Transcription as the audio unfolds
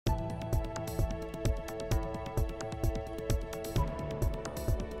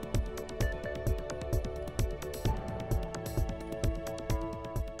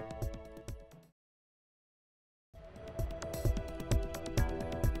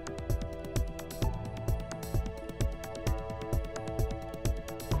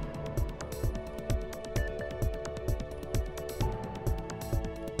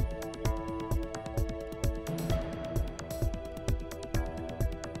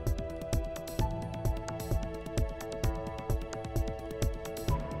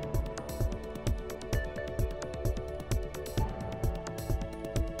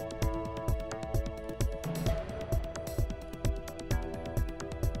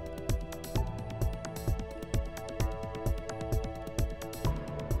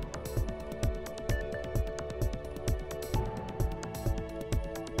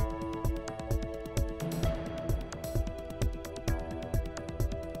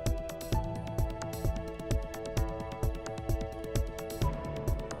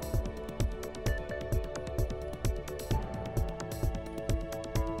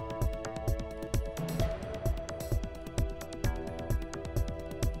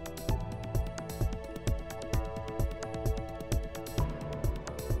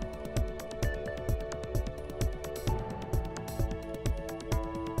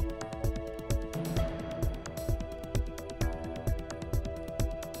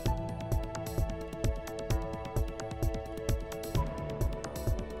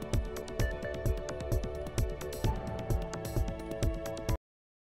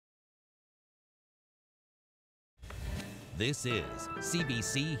This is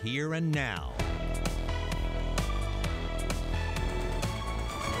CBC Here and Now.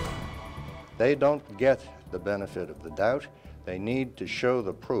 They don't get the benefit of the doubt. They need to show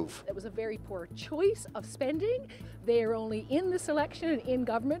the proof. It was a very poor choice of spending. They are only in the selection and in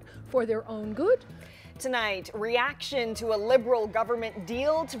government for their own good. Tonight, reaction to a Liberal government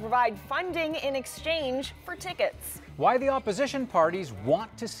deal to provide funding in exchange for tickets. Why the opposition parties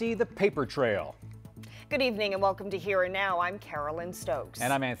want to see the paper trail. Good evening and welcome to Here and Now. I'm Carolyn Stokes.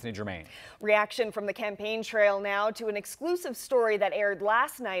 And I'm Anthony Germain. Reaction from the campaign trail now to an exclusive story that aired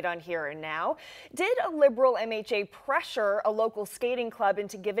last night on Here and Now. Did a Liberal MHA pressure a local skating club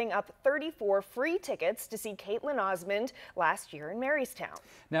into giving up 34 free tickets to see Caitlin Osmond last year in Marystown?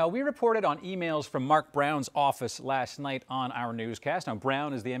 Now, we reported on emails from Mark Brown's office last night on our newscast. Now,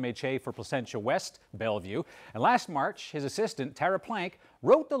 Brown is the MHA for Placentia West, Bellevue. And last March, his assistant, Tara Plank,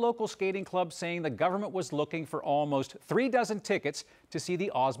 wrote the local skating club saying the government was looking for almost 3 dozen tickets to see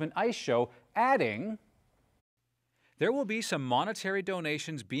the Osmond Ice Show, adding, "There will be some monetary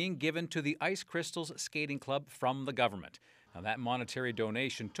donations being given to the Ice Crystals Skating Club from the government." Now, that monetary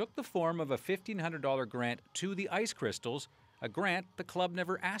donation took the form of a $1,500 grant to the Ice Crystals, a grant the club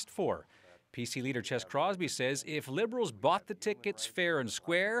never asked for. PC leader Ches Crosby says if Liberals bought the tickets fair and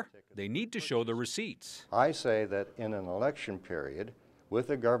square, they need to show the receipts. I say that in an election period, with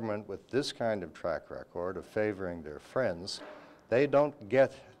a government with this kind of track record of favoring their friends, they don't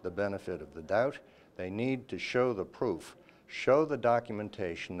get the benefit of the doubt. They need to show the proof, show the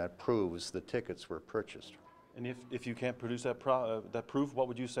documentation that proves the tickets were purchased. And if you can't produce that proof, what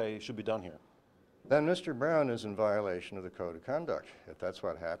would you say should be done here? Then Mr. Brown is in violation of the Code of Conduct, if that's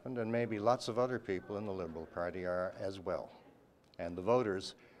what happened, and maybe lots of other people in the Liberal Party are as well. And the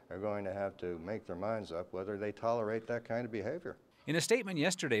voters are going to have to make their minds up whether they tolerate that kind of behavior. In a statement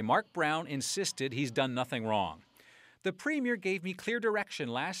yesterday, Mark Brown insisted he's done nothing wrong. "The Premier gave me clear direction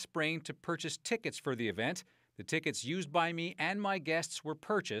last spring to purchase tickets for the event. The tickets used by me and my guests were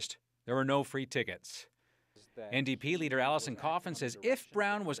purchased. There were no free tickets." NDP leader Alison Coffin says if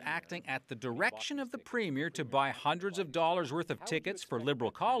Brown was acting at the direction of the Premier to buy hundreds of dollars worth of tickets for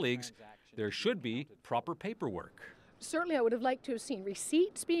Liberal colleagues, there should be proper paperwork. Certainly I would have liked to have seen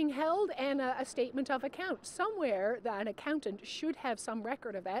receipts being held and a statement of account. Somewhere that an accountant should have some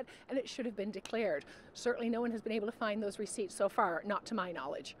record of that and it should have been declared. Certainly no one has been able to find those receipts so far, not to my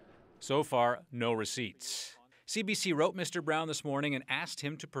knowledge. So far, no receipts. CBC wrote Mr. Brown this morning and asked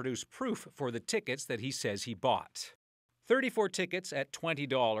him to produce proof for the tickets that he says he bought. 34 tickets at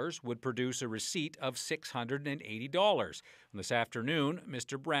 $20 would produce a receipt of $680. And this afternoon,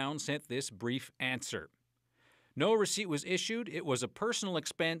 Mr. Brown sent this brief answer. "No receipt was issued. It was a personal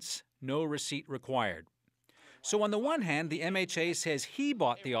expense. No receipt required." So on the one hand, the MHA says he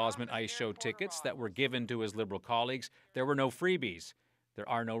bought the Osmond Ice Show tickets that were given to his Liberal colleagues. There were no freebies. There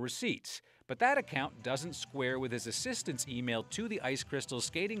are no receipts. But that account doesn't square with his assistant's email to the Ice Crystals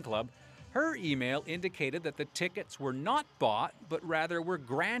Skating Club. Her email indicated that the tickets were not bought, but rather were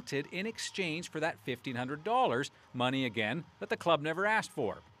granted in exchange for that $1,500, money again that the club never asked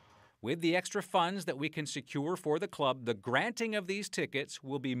for. With the extra funds that we can secure for the club, the granting of these tickets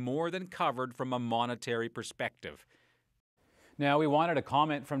will be more than covered from a monetary perspective. Now, we wanted a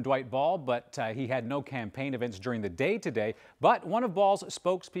comment from Dwight Ball, but he had no campaign events during the day today. But one of Ball's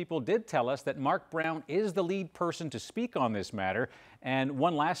spokespeople did tell us that Mark Brown is the lead person to speak on this matter. And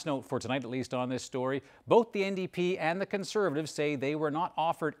one last note for tonight, at least on this story, both the NDP and the Conservatives say they were not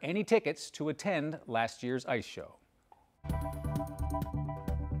offered any tickets to attend last year's ice show.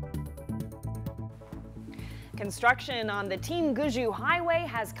 Construction on the Team Guju Highway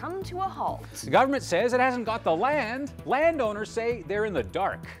has come to a halt. The government says it hasn't got the land. Landowners say they're in the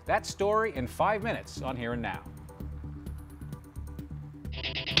dark. That story in 5 minutes on Here and Now.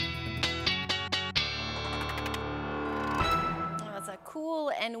 It's a cool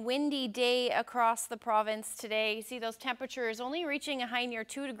and windy day across the province today. You see those temperatures only reaching a high near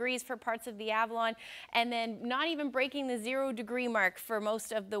 2 degrees for parts of the Avalon and then not even breaking the 0-degree mark for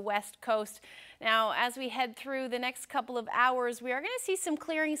most of the west coast. Now, as we head through the next couple of hours, we are going to see some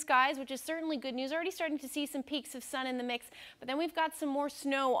clearing skies, which is certainly good news. Already starting to see some peaks of sun in the mix, but then we've got some more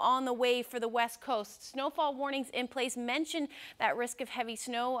snow on the way for the west coast. Snowfall warnings in place mention that risk of heavy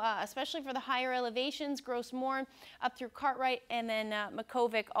snow, especially for the higher elevations, Gross Mourne up through Cartwright, and then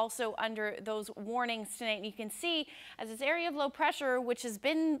Makovic also under those warnings tonight. And you can see as this area of low pressure, which has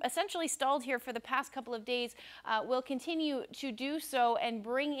been essentially stalled here for the past couple of days, will continue to do so and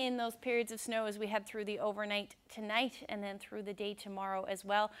bring in those periods of snow as we head through the overnight tonight and then through the day tomorrow as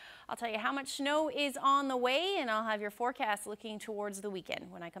well. I'll tell you how much snow is on the way, and I'll have your forecast looking towards the weekend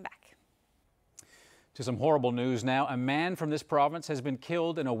when I come back. To some horrible news now. A man from this province has been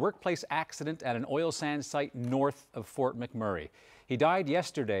killed in a workplace accident at an oil sands site north of Fort McMurray. He died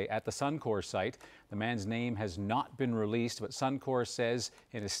yesterday at the Suncor site. The man's name has not been released, but Suncor says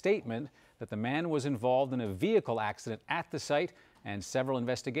in a statement that the man was involved in a vehicle accident at the site and several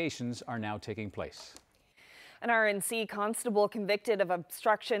investigations are now taking place. An RNC constable convicted of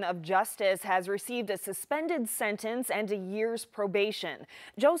obstruction of justice has received a suspended sentence and a year's probation.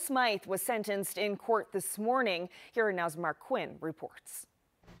 Joe Smythe was sentenced in court this morning. Here now's Mark Quinn reports.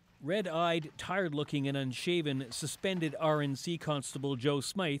 Red-eyed, tired-looking and unshaven, suspended RNC constable Joe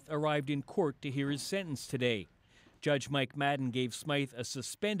Smythe arrived in court to hear his sentence today. Judge Mike Madden gave Smythe a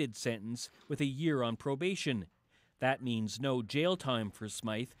suspended sentence with a year on probation. That means no jail time for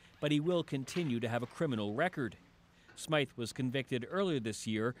Smythe, but he will continue to have a criminal record. Smythe was convicted earlier this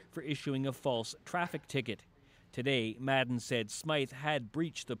year for issuing a false traffic ticket. Today, Madden said Smythe had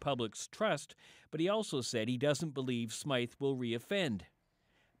breached the public's trust, but he also said he doesn't believe Smythe will reoffend.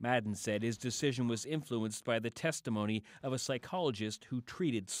 Madden said his decision was influenced by the testimony of a psychologist who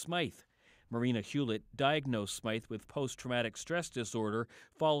treated Smythe. Marina Hewlett diagnosed Smythe with post-traumatic stress disorder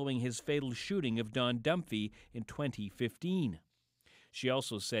following his fatal shooting of Don Dumphy in 2015. She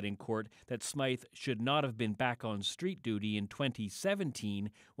also said in court that Smythe should not have been back on street duty in 2017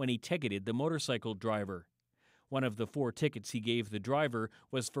 when he ticketed the motorcycle driver. One of the 4 tickets he gave the driver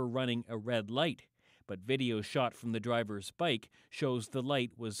was for running a red light, but video shot from the driver's bike shows the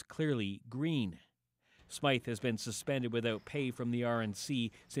light was clearly green. Smythe has been suspended without pay from the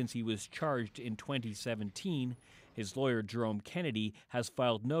RNC since he was charged in 2017. His lawyer, Jerome Kennedy, has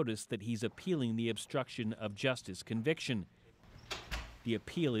filed notice that he's appealing the obstruction of justice conviction. The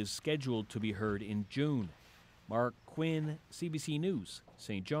appeal is scheduled to be heard in June. Mark Quinn, CBC News,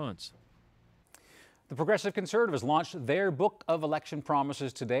 St. John's. The Progressive Conservatives launched their book of election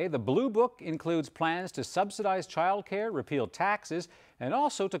promises today. The Blue Book includes plans to subsidize childcare, repeal taxes, and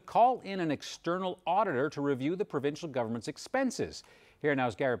also to call in an external auditor to review the provincial government's expenses. Here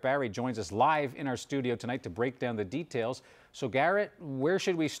now's Garrett Barry joins us live in our studio tonight to break down the details. So Garrett, where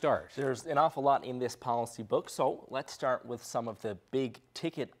should we start? There's an awful lot in this policy book, so let's start with some of the big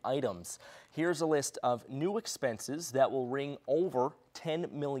ticket items. Here's a list of new expenses that will ring over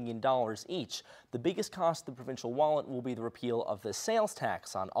 $10 million each. The biggest cost to the provincial wallet will be the repeal of the sales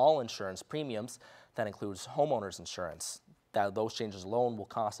tax on all insurance premiums. That includes homeowners insurance. Those changes alone will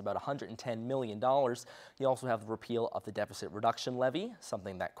cost about $110 million. You also have the repeal of the deficit reduction levy,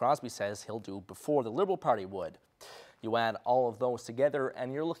 something that Crosby says he'll do before the Liberal Party would. You add all of those together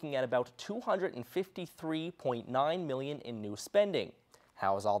and you're looking at about $253.9 million in new spending.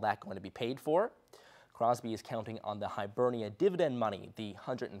 How is all that going to be paid for? Crosby is counting on the Hibernia dividend money, the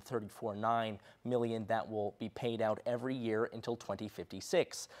 $134.9 million that will be paid out every year until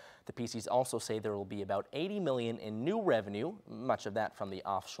 2056. The PCs also say there will be about $80 million in new revenue, much of that from the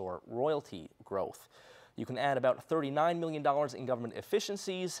offshore royalty growth. You can add about $39 million in government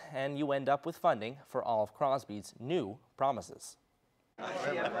efficiencies, and you end up with funding for all of Crosby's new promises.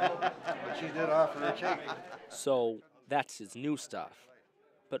 So that's his new stuff.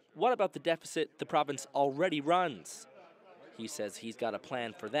 But what about the deficit the province already runs? He says he's got a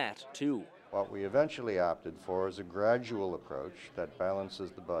plan for that, too. What we eventually opted for is a gradual approach that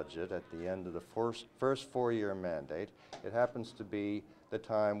balances the budget at the end of the first 4-year mandate. It happens to be the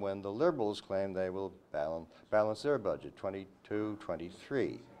time when the Liberals claim they will balance their budget,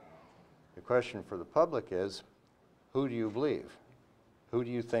 22-23. The question for the public is, who do you believe? Who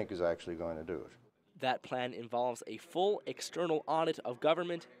do you think is actually going to do it? That plan involves a full external audit of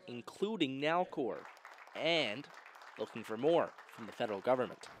government, including Nalcor, and looking for more from the federal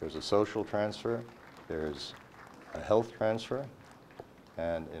government. There's a social transfer, there's a health transfer,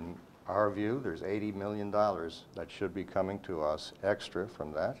 and in our view, there's $80 million that should be coming to us extra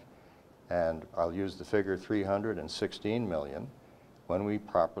from that. And I'll use the figure $316 million when we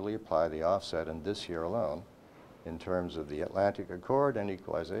properly apply the offset in this year alone in terms of the Atlantic Accord and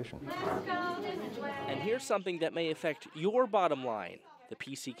equalization. And here's something that may affect your bottom line. The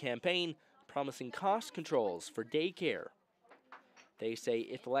PC campaign promising cost controls for daycare. They say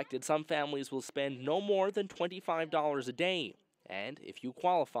if elected, some families will spend no more than $25 a day. And if you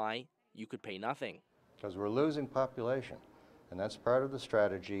qualify, you could pay nothing. Because we're losing population. And that's part of the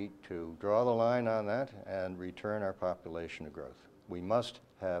strategy to draw the line on that and return our population to growth. We must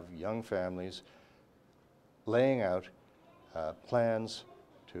have young families laying out plans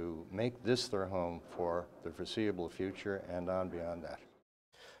to make this their home for the foreseeable future and on beyond that.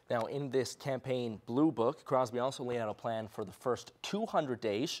 Now, in this campaign blue book, Crosby also laid out a plan for the first 200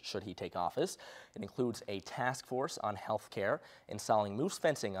 days, should he take office. It includes a task force on health care, installing moose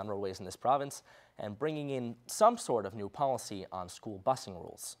fencing on roadways in this province, and bringing in some sort of new policy on school busing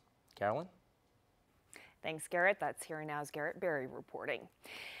rules. Carolyn? Thanks, Garrett. That's Here and Now's Garrett Berry reporting.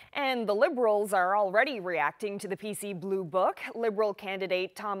 And the Liberals are already reacting to the PC Blue Book. Liberal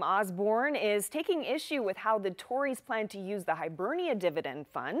candidate Tom Osborne is taking issue with how the Tories plan to use the Hibernia Dividend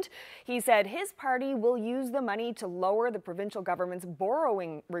Fund. He said his party will use the money to lower the provincial government's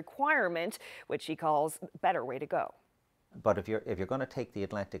borrowing requirement, which he calls a better way to go. But if you're going to take the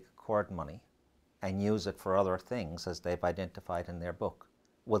Atlantic Accord money and use it for other things, as they've identified in their book,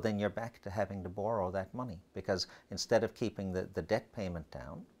 well, then you're back to having to borrow that money, because instead of keeping the debt payment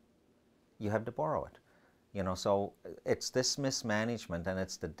down, you have to borrow it. You know, so it's this mismanagement and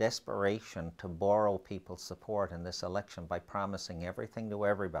it's the desperation to borrow people's support in this election by promising everything to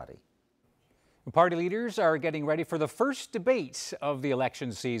everybody. Party leaders are getting ready for the first debate of the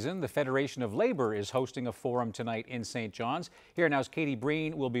election season. The Federation of Labor is hosting a forum tonight in St. John's. Here Now's Katie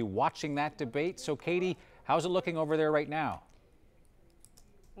Breen will be watching that debate. So Katie, how's it looking over there right now?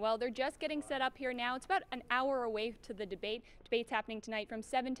 Well, they're just getting set up here now. It's about an hour away to the debate. Debate's happening tonight from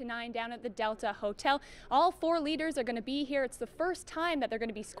 7 to 9 down at the Delta Hotel. All 4 leaders are going to be here. It's the first time that they're going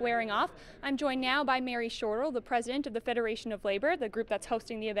to be squaring off. I'm joined now by Mary Shortle, the president of the Federation of Labor, the group that's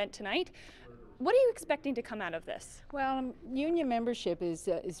hosting the event tonight. What are you expecting to come out of this? Well, union membership is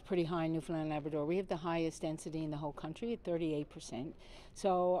pretty high in Newfoundland and Labrador. We have the highest density in the whole country at 38%.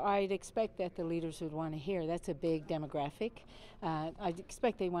 So I'd expect that the leaders would want to hear. That's a big demographic. I'd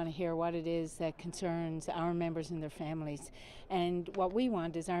expect they want to hear what it is that concerns our members and their families. And what we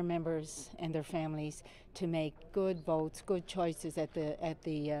want is our members and their families to make good votes, good choices at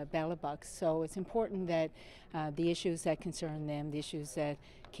the ballot box. So it's important that the issues that concern them, the issues that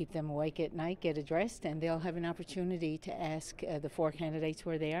keep them awake at night, get addressed, and they'll have an opportunity to ask the 4 candidates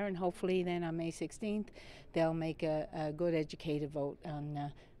where they are, and hopefully then on May 16th they'll make a good educated vote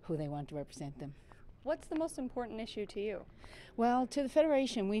on who they want to represent them. What's the most important issue to you? Well, to the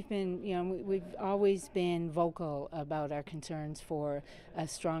Federation, we've always been vocal about our concerns for a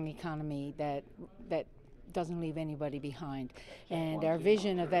strong economy that doesn't leave anybody behind. And our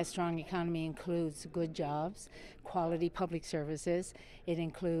vision of that strong economy includes good jobs, quality public services. It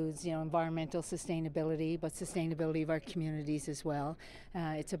includes, environmental sustainability, but sustainability of our communities as well.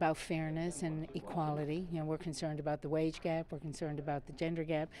 It's about fairness and equality. We're concerned about the wage gap, we're concerned about the gender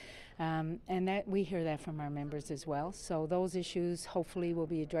gap, and that we hear that from our members as well. So those issues hopefully will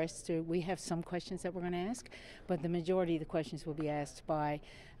be addressed. We have some questions that we're going to ask, but the majority of the questions will be asked by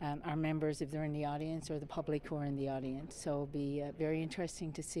our members if they're in the audience, or the public who are in the audience. So it'll be very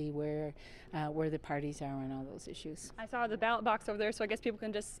interesting to see where the parties are on all those issues. I saw the ballot box over there, so I guess people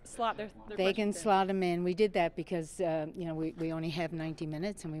can just slot their questions They can in. slot them in. We did that because we only have 90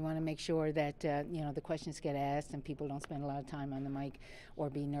 minutes, and we want to make sure that the questions get asked and people don't spend a lot of time on the mic or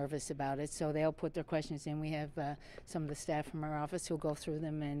be nervous about it. So they'll put their questions in. We have some of the staff from our office who'll go through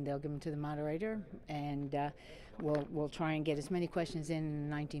them, and they'll give them to the moderator, and we'll try and get as many questions in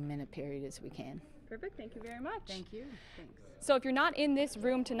a 90-minute period as we can. Perfect. Thank you very much. Thank you. Thanks. So if you're not in this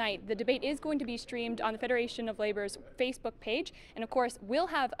room tonight, the debate is going to be streamed on the Federation of Labor's Facebook page. And of course, we'll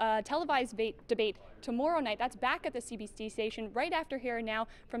have a televised debate tomorrow night. That's back at the CBC station right after Here and Now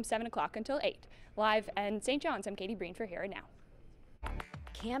from 7 o'clock until 8. Live in St. John's, I'm Katie Breen for Here and Now.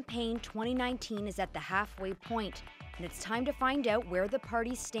 Campaign 2019 is at the halfway point, and it's time to find out where the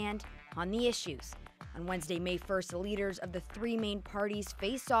parties stand on the issues. On Wednesday, May 1st, the leaders of the 3 main parties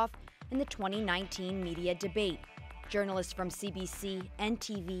face off in the 2019 media debate. Journalists from CBC,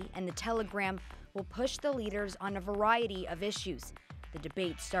 NTV, and The Telegram will push the leaders on a variety of issues. The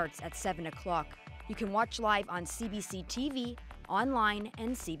debate starts at 7 o'clock. You can watch live on CBC TV, online,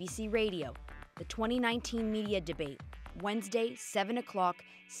 and CBC Radio. The 2019 media debate, Wednesday, 7 o'clock,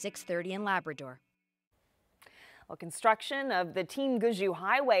 6:30 in Labrador. Well, construction of the Team Guzhou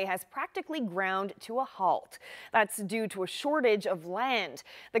Highway has practically ground to a halt. That's due to a shortage of land.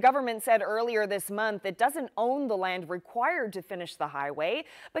 The government said earlier this month it doesn't own the land required to finish the highway,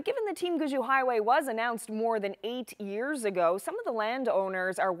 but given the Team Guzhou Highway was announced more than 8 years ago, some of the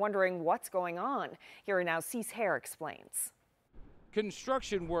landowners are wondering what's going on. Here now, Cease Hare explains.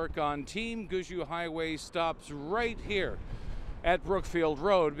 Construction work on Team Guzhou Highway stops right here at Brookfield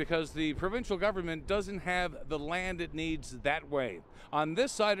Road because the provincial government doesn't have the land it needs that way. On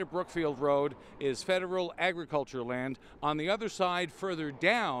this side of Brookfield Road is federal agriculture land. On the other side, further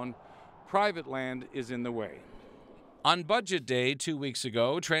down, private land is in the way. On Budget Day 2 weeks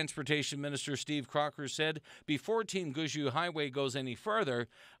ago, Transportation Minister Steve Crocker said before Team Guzhou Highway goes any further,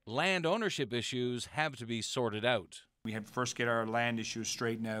 land ownership issues have to be sorted out. We have to first get our land issues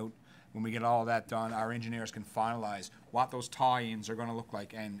straightened out, when we get all that done, our engineers can finalize what those tie-ins are going to look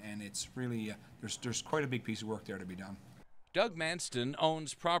like, and it's really, there's quite a big piece of work there to be done. Doug Manston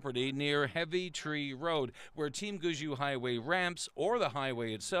owns property near Heavy Tree Road, where Team Guzhou Highway ramps or the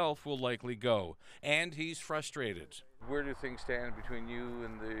highway itself will likely go. And he's frustrated. Where do things stand between you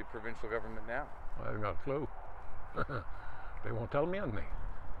and the provincial government now? I haven't got a clue. They won't tell me anything.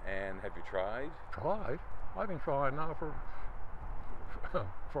 And have you tried? Tried? I've been trying now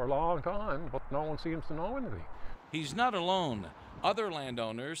for a long time, but no one seems to know anything. He's not alone. Other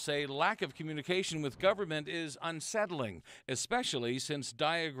landowners say lack of communication with government is unsettling, especially since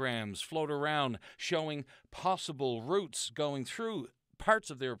diagrams float around showing possible routes going through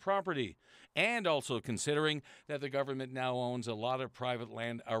parts of their property, and also considering that the government now owns a lot of private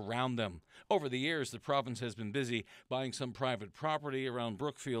land around them. Over the years, the province has been busy buying some private property around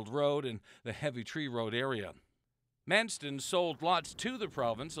Brookfield Road and the Heavy Tree Road area. Manston sold lots to the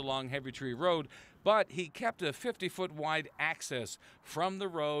province along Heavy Tree Road, but he kept a 50-foot wide access from the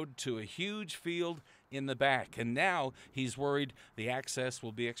road to a huge field in the back, and now he's worried the access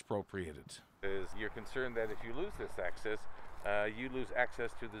will be expropriated. You're concerned that if you lose this access, you lose access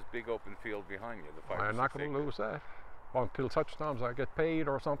to this big open field behind you. I'm not going to lose that until such times I get paid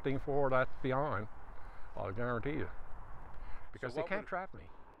or something for that behind. I'll guarantee you, because they can't trap me.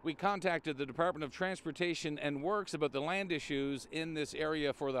 We contacted the Department of Transportation and Works about the land issues in this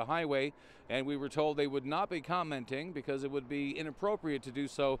area for the highway, and we were told they would not be commenting because it would be inappropriate to do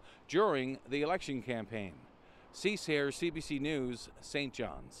so during the election campaign. Cease here, CBC News, St.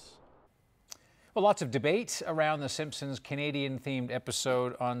 John's. Well, lots of debate around The Simpsons' Canadian-themed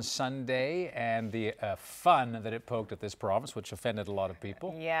episode on Sunday and the fun that it poked at this province, which offended a lot of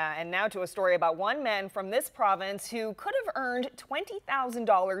people. Yeah, and now to a story about one man from this province who could have earned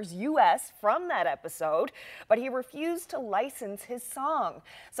 $20,000 US from that episode, but he refused to license his song.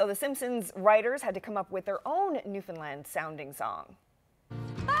 So The Simpsons writers had to come up with their own Newfoundland-sounding song.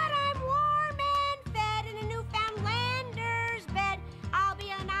 But I'm warm and fed in a Newfoundlander's bed. I'll be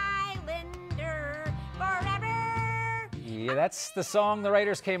an islander forever. Yeah, that's the song the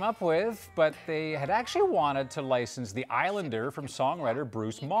writers came up with, but they had actually wanted to license The Islander from songwriter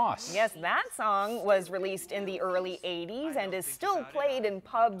Bruce Moss. Yes, that song was released in the early 80s and is still played in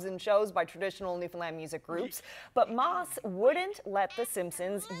pubs and shows by traditional Newfoundland music groups, but Moss wouldn't let The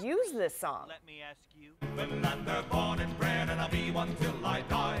Simpsons use this song. Let me ask you, Newfoundland, they're born and bred, and I'll be one till I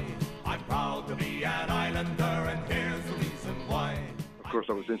die. I'm proud to be an islander, and here's the reason why. Of course,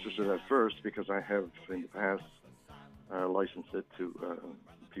 I was interested at first because I have in the past licensed it to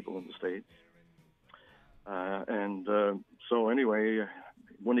people in the States. So anyway,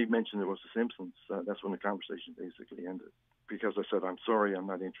 when he mentioned it was The Simpsons, that's when the conversation basically ended. Because I said, I'm sorry, I'm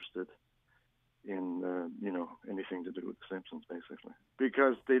not interested in, anything to do with The Simpsons, basically.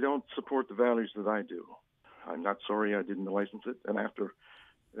 Because they don't support the values that I do. I'm not sorry I didn't license it. And after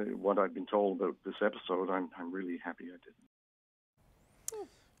what I've been told about this episode, I'm really happy I didn't.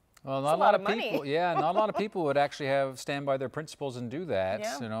 Well, not a lot of people. Yeah, not a lot of people would actually stand by their principles and do that.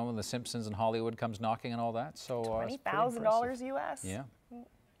 Yeah. You know, when The Simpsons and Hollywood comes knocking and all that. So $20,000 US. Yeah.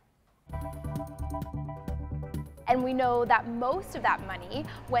 And we know that most of that money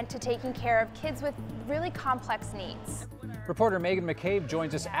went to taking care of kids with really complex needs. Reporter Megan McCabe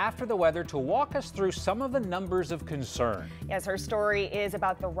joins us after the weather to walk us through some of the numbers of concern. Yes, her story is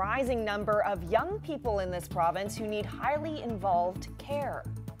about the rising number of young people in this province who need highly involved care.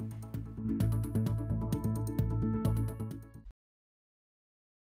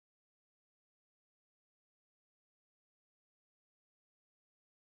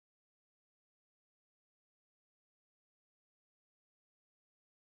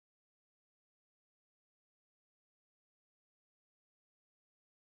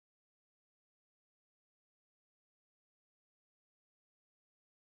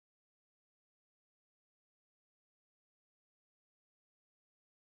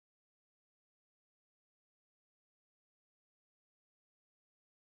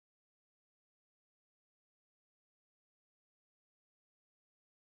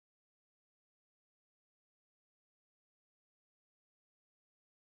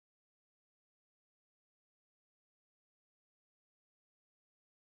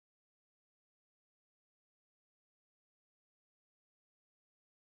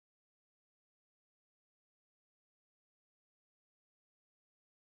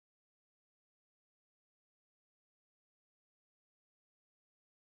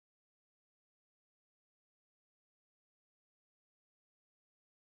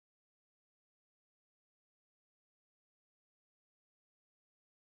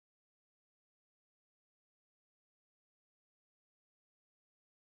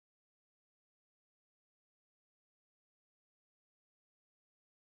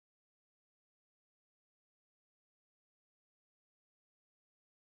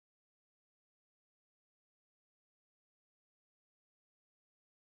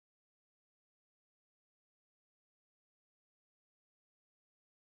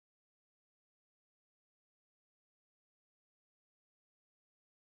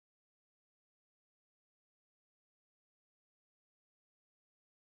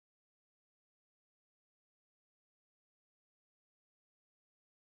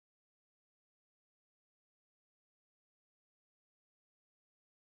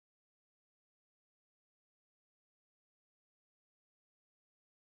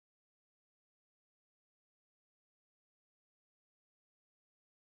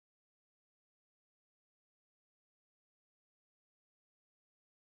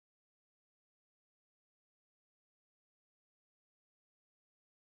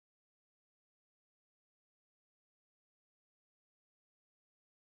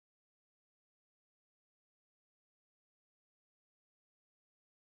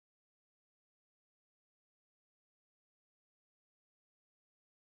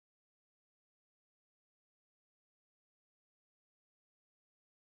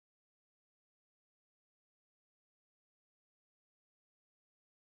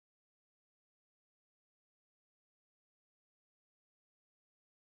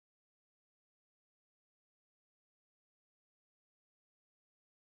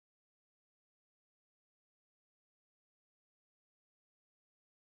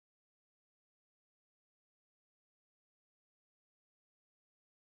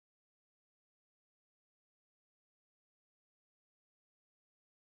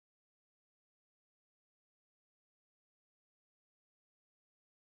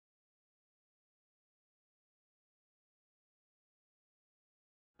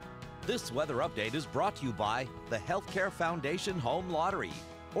 This weather update is brought to you by the Healthcare Foundation Home Lottery.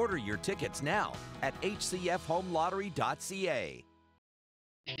 Order your tickets now at hcfhomelottery.ca.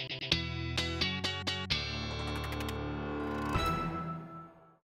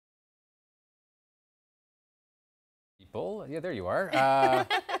 Yeah, there you are.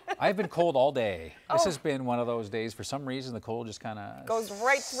 I've been cold all day. This has been one of those days. For some reason, the cold just kind of goes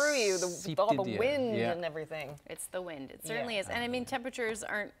right through you, all the wind and everything. It's the wind. It certainly is. And I mean, temperatures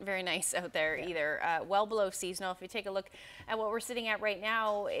aren't very nice out there either. Well below seasonal. If you take a look at what we're sitting at right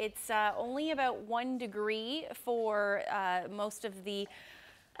now, it's only about 1 degree for most of the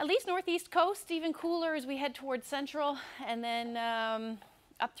at least northeast coast, even cooler as we head towards central. And then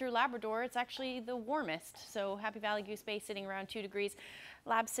up through Labrador, it's actually the warmest. So Happy Valley Goose Bay sitting around 2 degrees.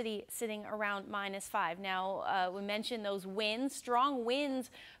 Lab City sitting around -5. Now, we mentioned those winds, strong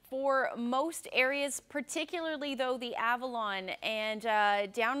winds for most areas, particularly though the Avalon and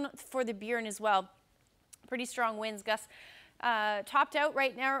down for the Burin as well. Pretty strong winds, gusts. Topped out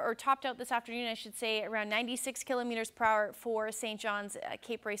right now, or topped out this afternoon, I should say, around 96 kilometers per hour for St. John's.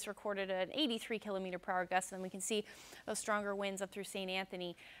 Cape Race recorded an 83 kilometer per hour gust, and we can see those stronger winds up through St.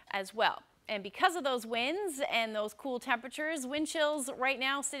 Anthony as well. And because of those winds and those cool temperatures, wind chills right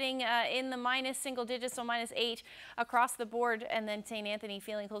now sitting in the minus single digits, so -8 across the board, and then St. Anthony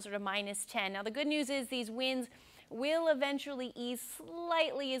feeling closer to -10. Now the good news is these winds will eventually ease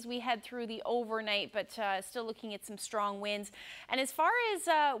slightly as we head through the overnight, but still looking at some strong winds. And as far as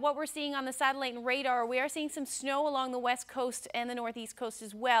what we're seeing on the satellite and radar, we are seeing some snow along the west coast and the northeast coast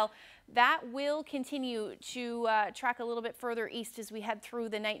as well. That will continue to track a little bit further east as we head through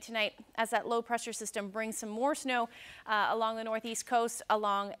the night tonight, as that low pressure system brings some more snow along the northeast coast,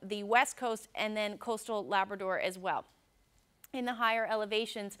 along the west coast, and then coastal Labrador as well. In the higher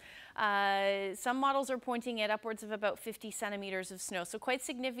elevations, some models are pointing at upwards of about 50 centimeters of snow, so quite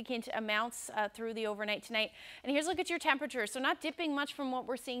significant amounts through the overnight tonight. And here's a look at your temperature. So not dipping much from what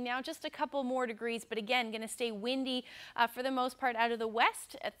we're seeing now, just a couple more degrees, but again, going to stay windy for the most part out of the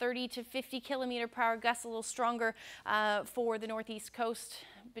west at 30 to 50 kilometer per hour gusts, a little stronger for the northeast coast,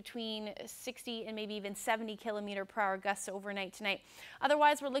 between 60 and maybe even 70 kilometer per hour gusts overnight tonight.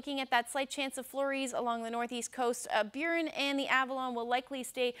 Otherwise, we're looking at that slight chance of flurries along the northeast coast. Burin and the Avalon will likely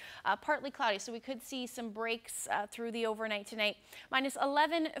stay partly cloudy, so we could see some breaks through the overnight tonight.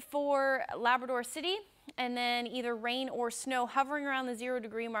 -11 for Labrador City, and then either rain or snow hovering around the 0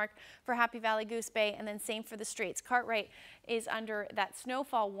 degree mark for Happy Valley Goose Bay, and then same for the Straits. Cartwright is under that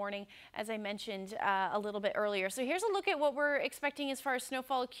snowfall warning, as I mentioned a little bit earlier. So here's a look at what we're expecting as far as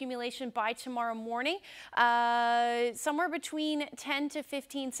snowfall accumulation by tomorrow morning. Somewhere between 10 to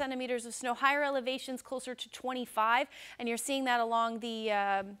 15 centimeters of snow, higher elevations closer to 25, and you're seeing that along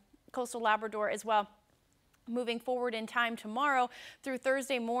the coastal Labrador as well. Moving forward in time tomorrow through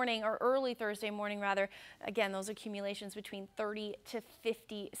Thursday morning, or early Thursday morning rather, again, those accumulations between 30 to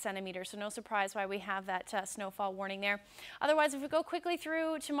 50 centimeters. So no surprise why we have that snowfall warning there. Otherwise, if we go quickly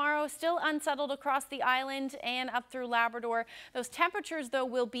through tomorrow, still unsettled across the island and up through Labrador. Those temperatures, though,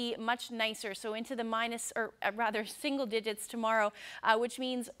 will be much nicer. So into the minus, or rather single digits tomorrow, which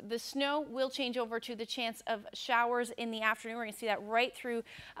means the snow will change over to the chance of showers in the afternoon. We're going to see that right through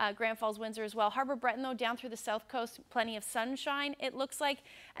Grand Falls, Windsor as well. Harbor Breton, though, down through the south coast, plenty of sunshine, it looks like.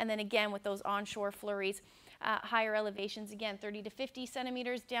 And then again with those onshore flurries. Higher elevations, again, 30 to 50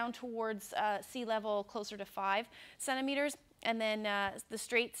 centimeters down towards sea level, closer to 5 centimeters. And then the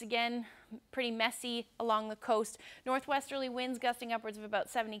Straits, again, pretty messy along the coast. Northwesterly winds gusting upwards of about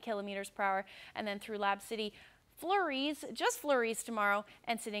 70 kilometers per hour. And then through Lab City, flurries, just flurries tomorrow,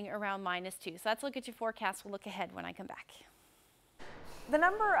 and sitting around -2. So that's a look at your forecast. We'll look ahead when I come back. The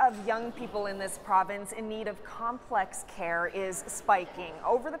number of young people in this province in need of complex care is spiking.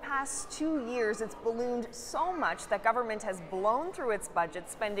 Over the past 2 years, it's ballooned so much that government has blown through its budget,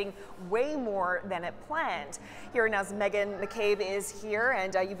 spending way more than it planned. Here now's Megan McCabe is here,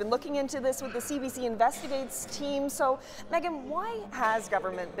 and you've been looking into this with the CBC Investigates team. So, Megan, why has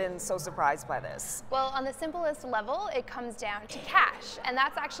government been so surprised by this? Well, on the simplest level, it comes down to cash, and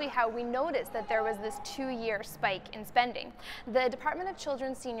that's actually how we noticed that there was this 2-year spike in spending. The Department of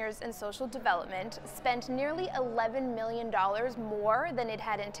Children, Seniors and Social Development spent nearly $11 million more than it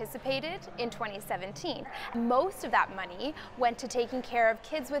had anticipated in 2017. Most of that money went to taking care of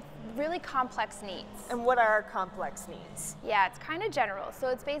kids with really complex needs. And what are complex needs? Yeah, it's kind of general. So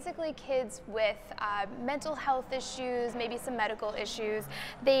it's basically kids with mental health issues, maybe some medical issues.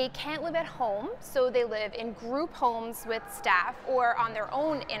 They can't live at home, so they live in group homes with staff or on their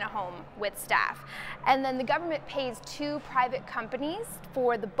own in a home with staff. And then the government pays 2 private companies utilized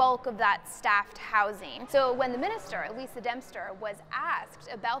for the bulk of that staffed housing. So when the minister, Lisa Dempster, was asked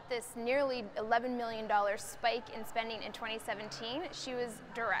about this nearly $11 million spike in spending in 2017, she was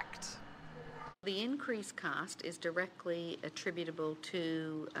direct. The increased cost is directly attributable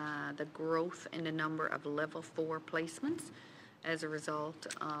to the growth in the number of level 4 placements as a result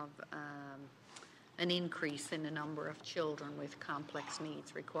of an increase in the number of children with complex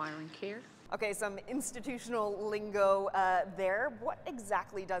needs requiring care. Okay, some institutional lingo there. What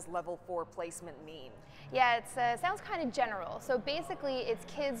exactly does level 4 placement mean? Yeah, it sounds kind of general. So basically, it's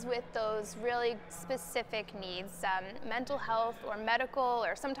kids with those really specific needs, mental health or medical,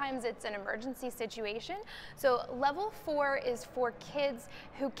 or sometimes it's an emergency situation. So level 4 is for kids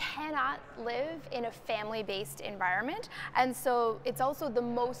who cannot live in a family-based environment, and so it's also the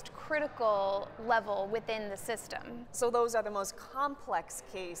most critical level within the system. So those are the most complex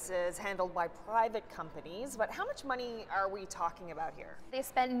cases handled by private companies, but how much money are we talking about here? They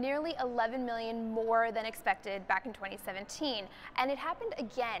spent nearly $11 million more than expected back in 2017, and it happened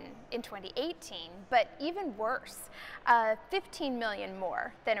again in 2018, but even worse, $15 million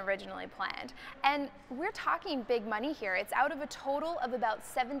more than originally planned. And we're talking big money here. It's out of a total of about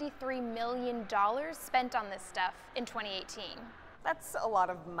 $73 million spent on this stuff in 2018. That's a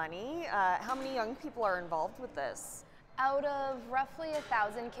lot of money. How many young people are involved with this? Out of roughly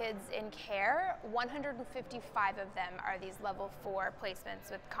 1,000 kids in care, 155 of them are these level 4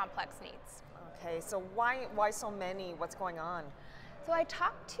 placements with complex needs. Okay, so why so many? What's going on? So I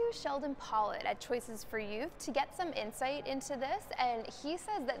talked to Sheldon Pollitt at Choices for Youth to get some insight into this, and he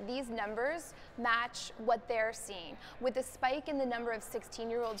says that these numbers match what they're seeing, with a spike in the number of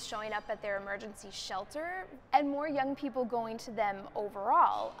 16-year-olds showing up at their emergency shelter and more young people going to them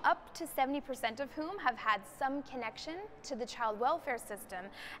overall, up to 70% of whom have had some connection to the child welfare system,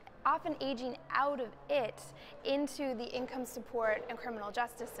 often aging out of it into the income support and criminal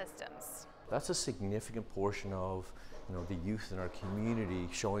justice systems. That's a significant portion of the youth in our community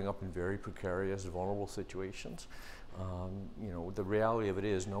showing up in very precarious, vulnerable situations. The reality of it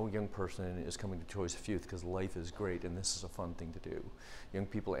is no young person is coming to Choice of Youth because life is great and this is a fun thing to do. Young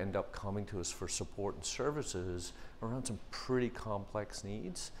people end up coming to us for support and services around some pretty complex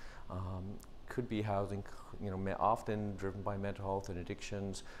needs. Could be housing, often driven by mental health and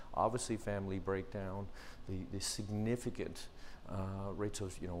addictions, obviously family breakdown, the significant rates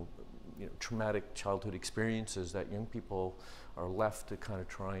of traumatic childhood experiences that young people are left to kind of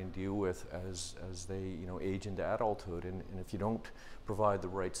try and deal with as they age into adulthood, and if you don't provide the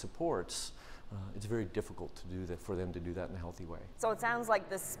right supports, it's very difficult to do that, for them to do that in a healthy way. So it sounds like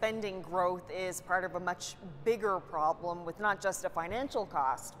the spending growth is part of a much bigger problem with not just a financial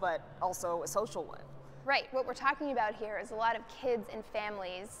cost, but also a social one. Right, what we're talking about here is a lot of kids and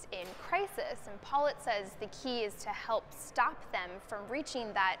families in crisis, and Pollitt says the key is to help stop them from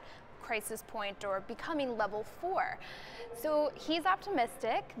reaching that crisis point or becoming level 4. So he's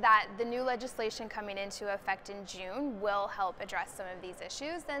optimistic that the new legislation coming into effect in June will help address some of these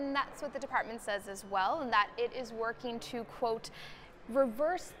issues, and that's what the department says as well, and that it is working to, quote,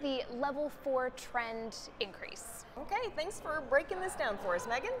 reverse the level 4 trend increase. Okay, thanks for breaking this down for us,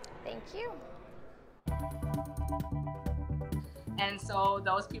 Megan. Thank you. And so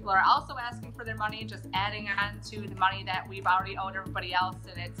those people are also asking for their money, just adding on to the money that we've already owed everybody else,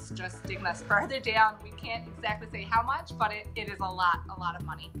 and it's just digging us further down. We can't exactly say how much, but it is a lot of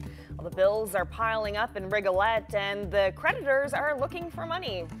money. Well, the bills are piling up in Rigolette, and the creditors are looking for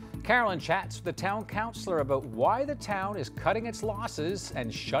money. Carolyn chats with the town councillor about why the town is cutting its losses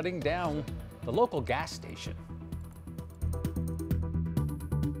and shutting down the local gas station.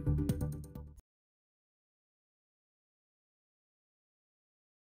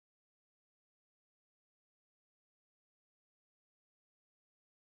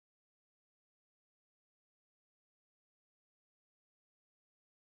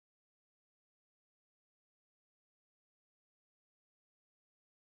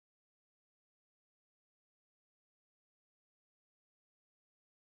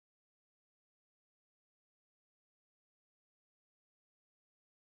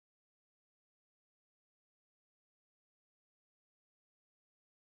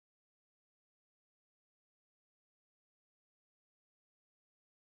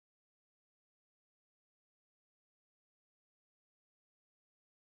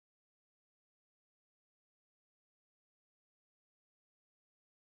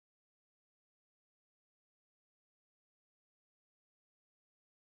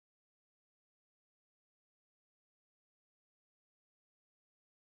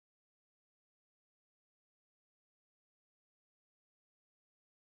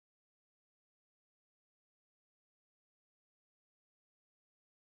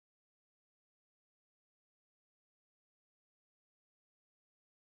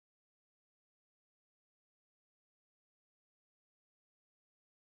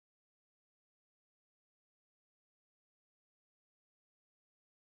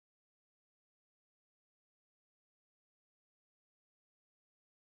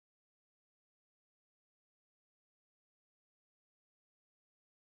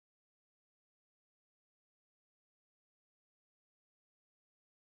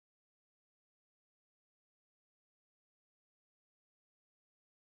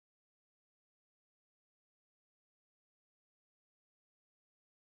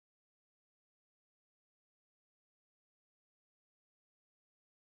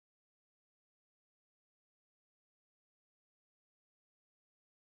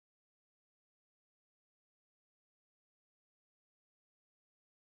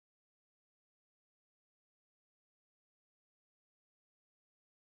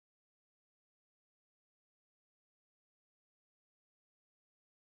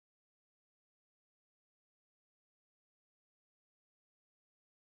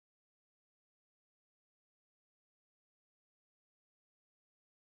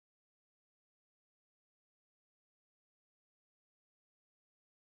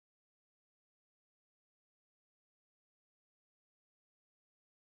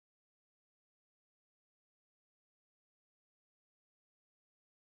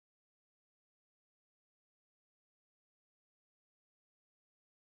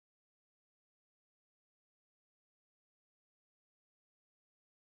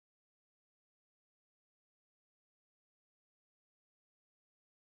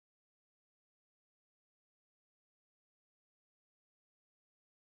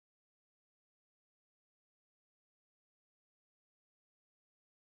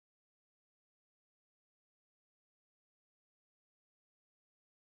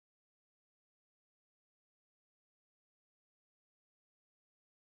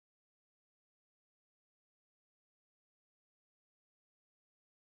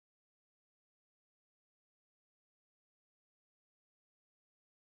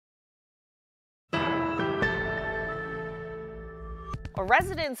 Well,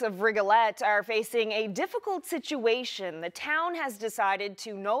 residents of Rigolette are facing a difficult situation. The town has decided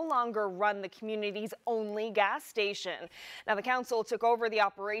to no longer run the community's only gas station. Now, the council took over the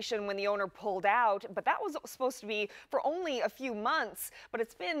operation when the owner pulled out, but that was supposed to be for only a few months. But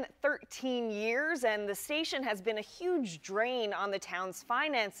it's been 13 years, and the station has been a huge drain on the town's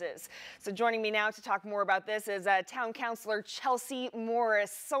finances. So joining me now to talk more about this is Town Councillor Chelsea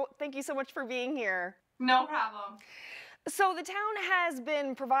Morris. So thank you so much for being here. No problem. So the town has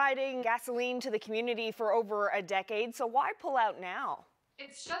been providing gasoline to the community for over a decade, so why pull out now?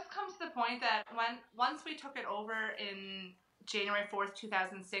 It's just come to the point that once we took it over in January 4th,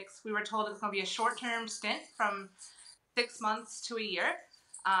 2006, we were told it was going to be a short-term stint from 6 months to a year.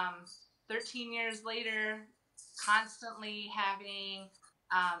 13 years later, constantly having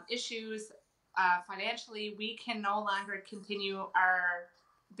issues financially, we can no longer continue our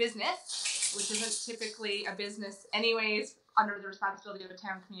business, which isn't typically a business anyways, under the responsibility of a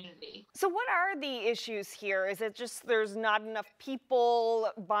town community. So what are the issues here? Is it just there's not enough people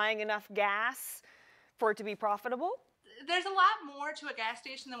buying enough gas for it to be profitable? There's a lot more to a gas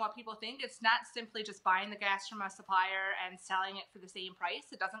station than what people think. It's not simply just buying the gas from a supplier and selling it for the same price.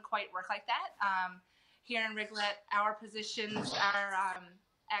 It doesn't quite work like that. Here in Rigolette, our positions are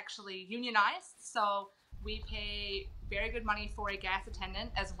actually unionized, so we pay very good money for a gas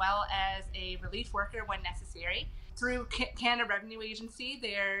attendant as well as a relief worker when necessary. Through Canada Revenue Agency,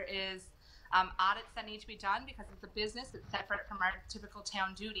 there is audits that need to be done because it's a business. It's separate from our typical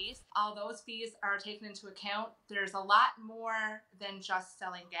town duties. All those fees are taken into account. There's a lot more than just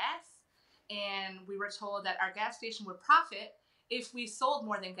selling gas. And we were told that our gas station would profit if we sold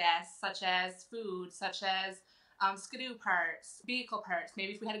more than gas, such as food, such as skidoo parts, vehicle parts,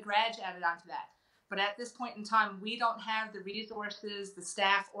 maybe if we had a garage added onto that. But at this point in time, we don't have the resources, the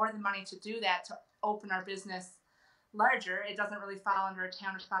staff, or the money to do that, to open our business larger. It doesn't really fall under a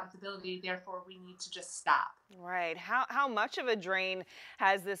town responsibility, therefore we need to just stop. Right. How much of a drain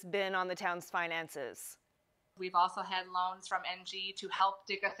has this been on the town's finances? We've also had loans from NG to help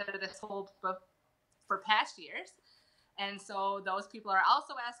dig us out of this hole for past years. And so those people are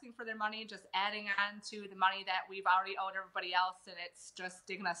also asking for their money, just adding on to the money that we've already owed everybody else, and it's just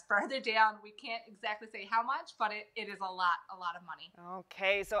digging us further down. We can't exactly say how much, but it is a lot of money.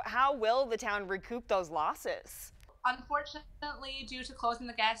 Okay, so how will the town recoup those losses? Unfortunately, due to closing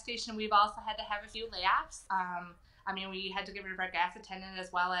the gas station, we've also had to have a few layoffs. I mean, we had to get rid of our gas attendant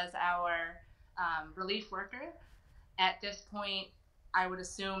as well as our relief worker. At this point, I would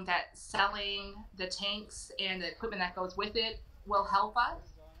assume that selling the tanks and the equipment that goes with it will help us.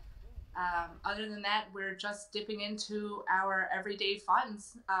 Other than that, we're just dipping into our everyday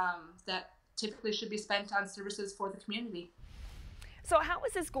funds that typically should be spent on services for the community. So how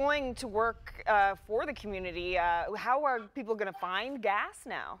is this going to work for the community? How are people going to find gas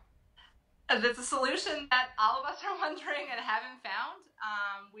now? That's a solution that all of us are wondering and haven't found.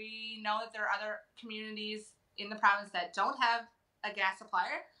 We know that there are other communities in the province that don't have a gas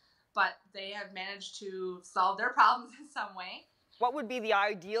supplier, but they have managed to solve their problems in some way. What would be the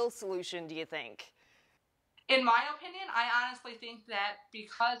ideal solution, do you think? In my opinion, I honestly think that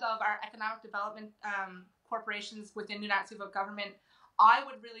because of our economic development corporations within Newfoundland civil government, I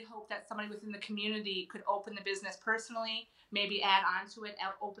would really hope that somebody within the community could open the business personally, maybe add on to it,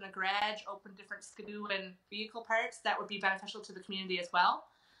 open a garage, open different skidoo and vehicle parts. That would be beneficial to the community as well.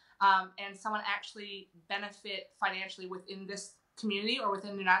 And someone actually benefit financially within this community or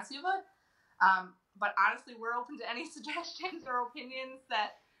within Newfoundland civil. But honestly, we're open to any suggestions or opinions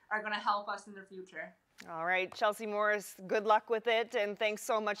that are going to help us in the future. All right, Chelsea Morris, good luck with it, and thanks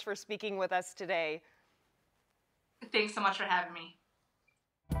so much for speaking with us today. Thanks so much for having me.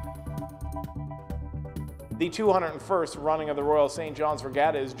 The 201st running of the Royal St. John's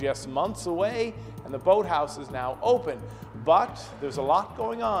Regatta is just months away, and the boathouse is now open. But there's a lot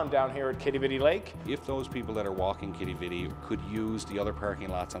going on down here at Kitty Vitty Lake. If those people that are walking Kitty Vitty could use the other parking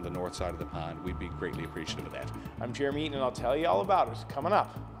lots on the north side of the pond, we'd be greatly appreciative of that. I'm Jeremy Eaton, and I'll tell you all about it coming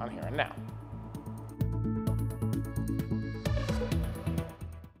up on Here and Now.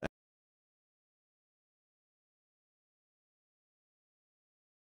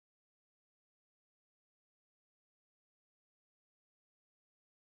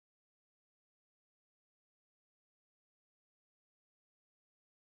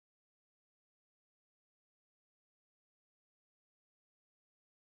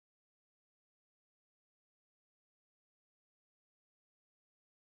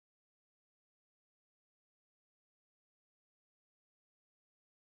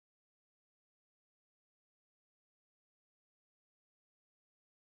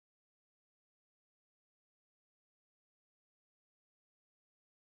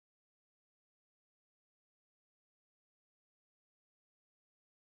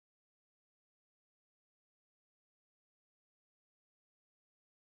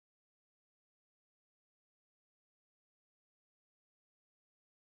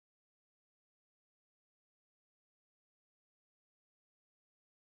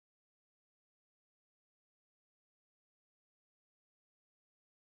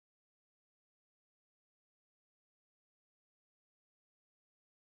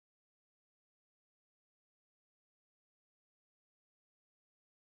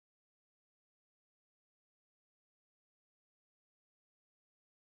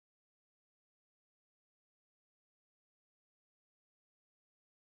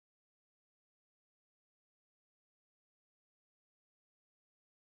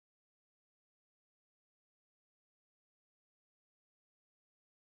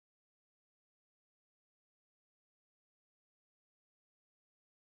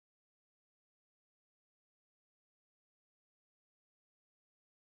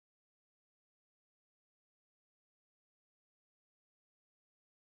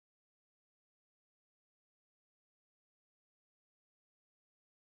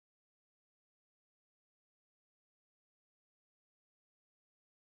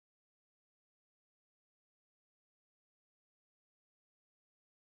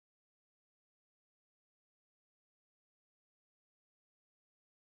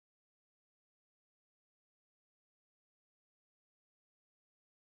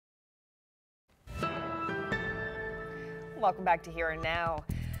 Welcome back to Here and Now.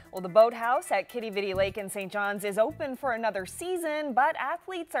 Well, the boathouse at Quidi Vidi Lake in St. John's is open for another season, but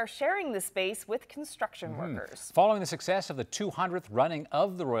athletes are sharing the space with construction workers. Following the success of the 200th running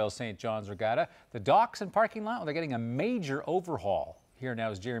of the Royal St. John's Regatta, the docks and parking lot, well, they're getting a major overhaul. Here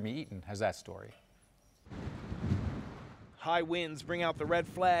Now's Jeremy Eaton has that story. High winds bring out the red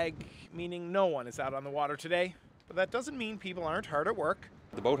flag, meaning no one is out on the water today. But that doesn't mean people aren't hard at work.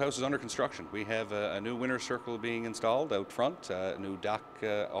 The boathouse is under construction. We have a new winner's circle being installed out front, a new dock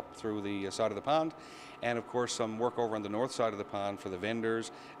up through the side of the pond, and of course some work over on the north side of the pond for the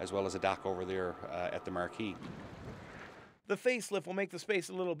vendors, as well as a dock over there at the marquee. The facelift will make the space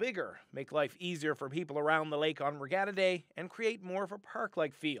a little bigger, make life easier for people around the lake on Regatta Day, and create more of a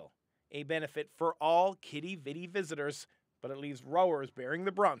park-like feel. A benefit for all Quidi Vidi visitors, but it leaves rowers bearing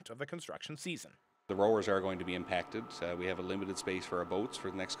the brunt of the construction season. The rowers are going to be impacted. We have a limited space for our boats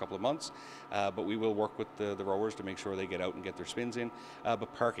for the next couple of months, but we will work with the rowers to make sure they get out and get their spins in.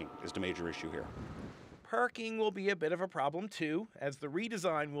 But parking is the major issue here. Parking will be a bit of a problem too, as the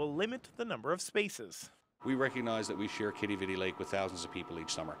redesign will limit the number of spaces. We recognize that we share Quidi Vidi Lake with thousands of people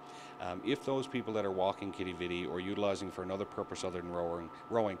each summer. If those people that are walking Quidi Vidi or utilizing for another purpose other than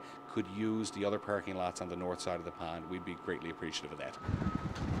rowing could use the other parking lots on the north side of the pond, we'd be greatly appreciative of that.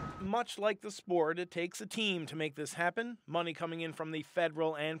 Much like the sport, it takes a team to make this happen. Money coming in from the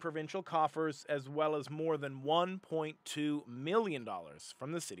federal and provincial coffers, as well as more than $1.2 million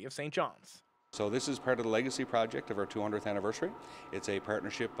from the City of St. John's. So this is part of the legacy project of our 200th anniversary. It's a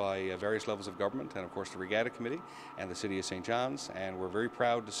partnership by various levels of government and of course the Regatta Committee and the City of St. John's, and we're very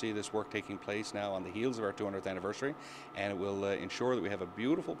proud to see this work taking place now on the heels of our 200th anniversary, and it will ensure that we have a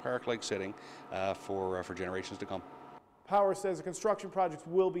beautiful park-like setting for generations to come. Power says the construction projects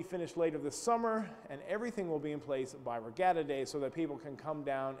will be finished later this summer, and everything will be in place by Regatta Day so that people can come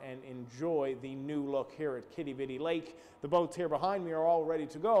down and enjoy the new look here at Quidi Vidi Lake. The boats here behind me are all ready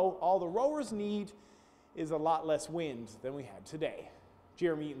to go. All the rowers need is a lot less wind than we had today.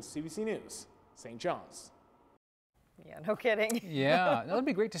 Jeremy Eaton, CBC News, St. John's. Yeah, no kidding. Yeah, that'd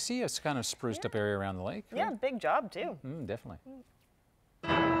be great to see us kind of spruced up area around the lake. Right? Yeah, big job too. Definitely.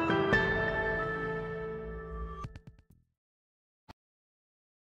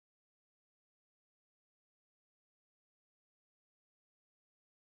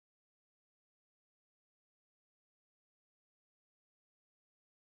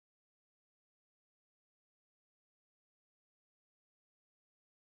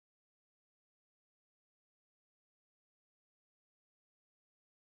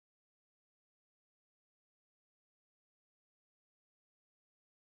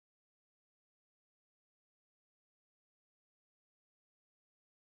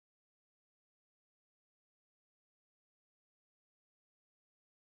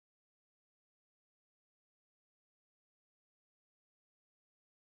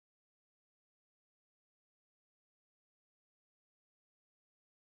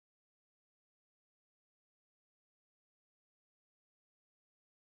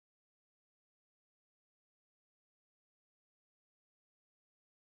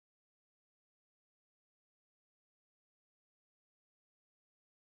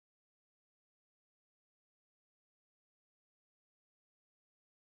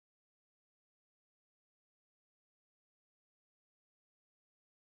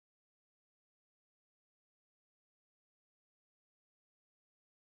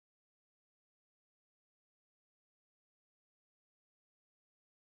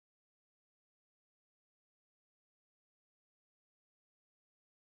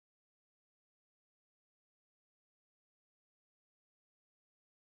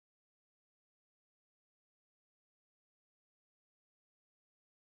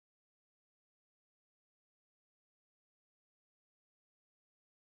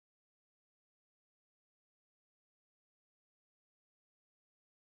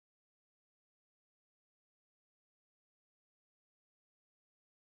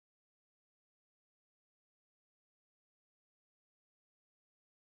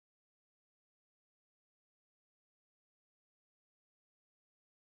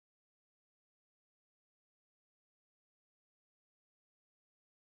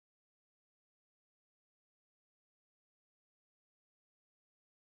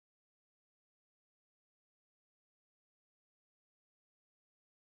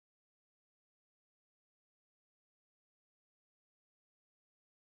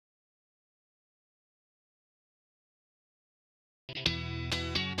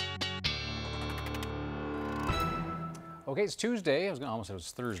 Okay, it's Tuesday. I was almost say it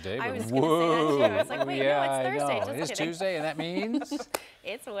was Thursday. I But was going to say that too. I was like, wait, yeah, no, it's Thursday. I know. Just It is kidding. Tuesday, and that means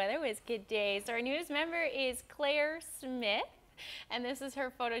it's Weather Whiz Kid Day. So our newest member is Claire Smith, and this is her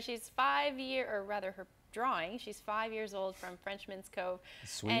photo. She's her drawing. She's 5 years old from Frenchman's Cove.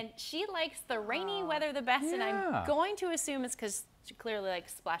 Sweet. And she likes the rainy weather the best, and I'm going to assume it's because she clearly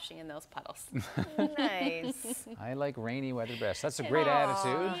likes splashing in those puddles. Nice. I like rainy weather best. That's a great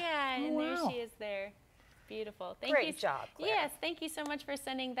attitude. Yeah, and there she is there. Beautiful. Thank you. Great job, Claire. Yes, thank you so much for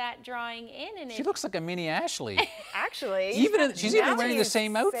sending that drawing in. And She looks like a mini Ashley. Actually, she's even wearing the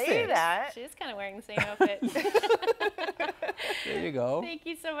same outfit. Say that. She is kind of wearing the same outfit. There you go. Thank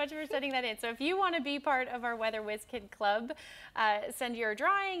you so much for sending that in. So if you want to be part of our Weather Whiz Kid Club, send your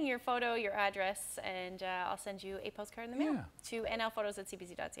drawing, your photo, your address, and I'll send you a postcard in the mail to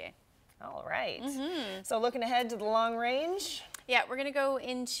nlphotos@cbc.ca. All right. So looking ahead to the long range. Yeah, we're going to go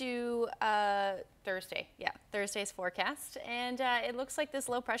into Thursday. Yeah, Thursday's forecast. And it looks like this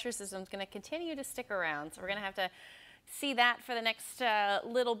low pressure system is going to continue to stick around. So we're going to have to see that for the next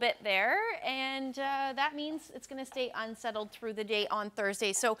little bit there. And that means it's going to stay unsettled through the day on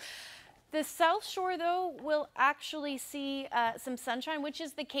Thursday. So the South Shore, though, will actually see some sunshine, which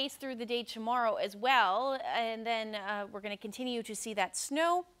is the case through the day tomorrow as well. And then we're going to continue to see that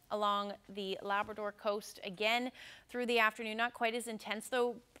snow along the Labrador coast again through the afternoon. Not quite as intense,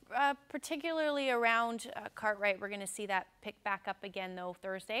 though, particularly around Cartwright. We're going to see that pick back up again, though,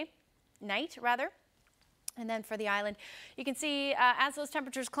 Thursday night, rather. And then for the island, you can see as those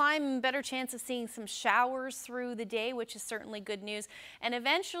temperatures climb, better chance of seeing some showers through the day, which is certainly good news. And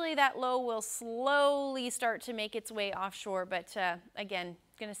eventually that low will slowly start to make its way offshore. But again,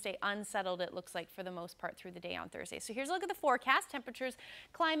 going to stay unsettled, it looks like, for the most part through the day on Thursday. So here's a look at the forecast. Temperatures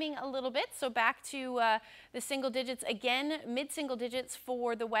climbing a little bit. So back to the single digits again, mid-single digits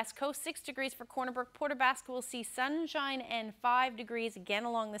for the west coast, 6 degrees for Corner Brook. Port aux Basques will see sunshine and 5 degrees again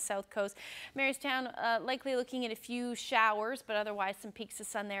along the south coast. Marystown likely looking at a few showers, but otherwise some peaks of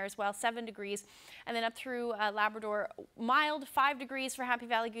sun there as well, 7 degrees. And then up through Labrador, mild, 5 degrees for Happy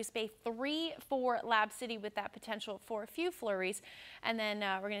Valley Goose Bay, 3 for Lab City with that potential for a few flurries. And then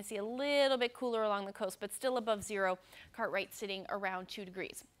we're going to see a little bit cooler along the coast, but still above zero. Cartwright sitting around 2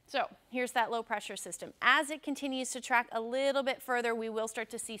 degrees. So here's that low pressure system. As it continues to track a little bit further, we will start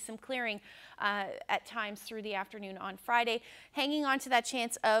to see some clearing at times through the afternoon on Friday, hanging on to that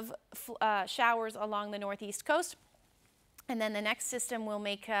chance of showers along the northeast coast. And then the next system will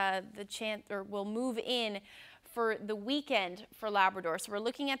make will move in for the weekend for Labrador. So we're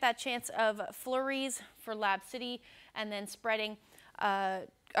looking at that chance of flurries for Lab City and then spreading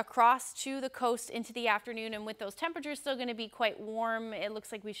across to the coast into the afternoon. And with those temperatures still going to be quite warm, it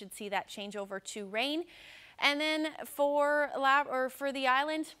looks like we should see that change over to rain. And then for the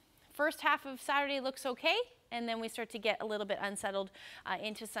island, first half of Saturday looks okay. And then we start to get a little bit unsettled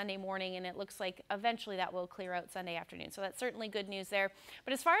into Sunday morning, and it looks like eventually that will clear out Sunday afternoon. So that's certainly good news there.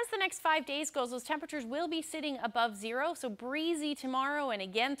 But as far as the next 5 days goes, those temperatures will be sitting above zero. So breezy tomorrow and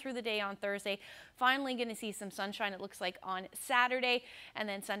again through the day on Thursday. Finally going to see some sunshine, it looks like, on Saturday, and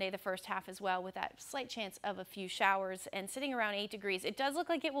then Sunday the first half as well, with that slight chance of a few showers and sitting around 8 degrees. It does look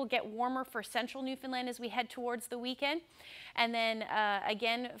like it will get warmer for central Newfoundland as we head towards the weekend. And then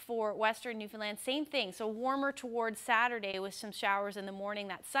again for western Newfoundland, same thing. So warmer towards Saturday with some showers in the morning,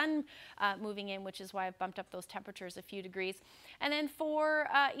 that sun moving in, which is why I've bumped up those temperatures a few degrees. And then for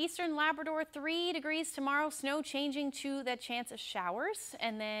eastern Labrador, 3 degrees tomorrow, snow changing to that chance of showers.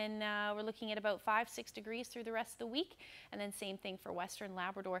 And then we're looking at about 5-6 degrees through the rest of the week. And then same thing for western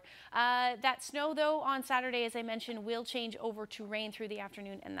Labrador. That snow, though, on Saturday, as I mentioned, will change over to rain through the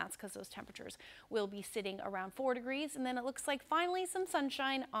afternoon, and that's because those temperatures will be sitting around 4 degrees. And then it looks like finally some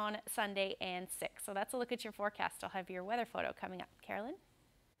sunshine on Sunday and 6. So that's a look at your forecast. I'll have your weather photo coming up. Carolyn?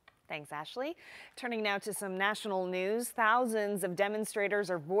 Thanks, Ashley. Turning now to some national news. Thousands of demonstrators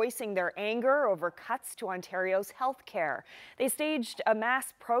are voicing their anger over cuts to Ontario's health care. They staged a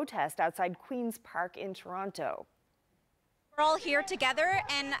mass protest outside Queen's Park in Toronto. We're all here together,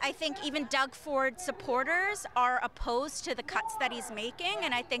 and I think even Doug Ford supporters are opposed to the cuts that he's making,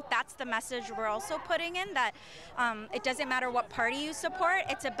 and I think that's the message we're also putting in, that it doesn't matter what party you support,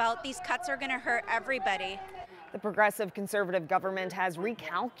 it's about these cuts are going to hurt everybody. The Progressive Conservative government has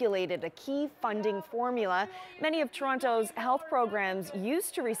recalculated a key funding formula. Many of Toronto's health programs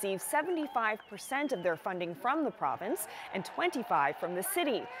used to receive 75% of their funding from the province and 25% from the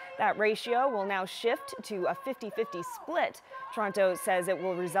city. That ratio will now shift to a 50-50 split. Toronto says it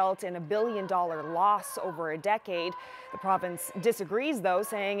will result in a $1 billion loss over a decade. The province disagrees, though,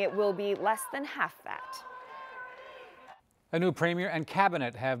 saying it will be less than half that. A new premier and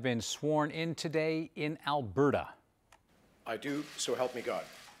cabinet have been sworn in today in Alberta. I do, so help me God.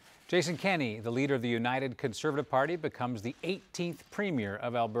 Jason Kenney, the leader of the United Conservative Party, becomes the 18th Premier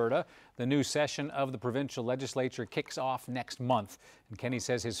of Alberta. The new session of the provincial legislature kicks off next month. And Kenney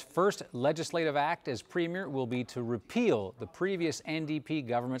says his first legislative act as Premier will be to repeal the previous NDP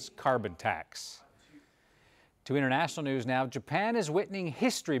government's carbon tax. To international news now, Japan is witnessing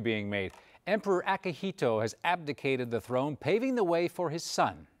history being made. Emperor Akihito has abdicated the throne, paving the way for his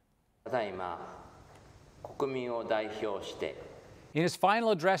son. In his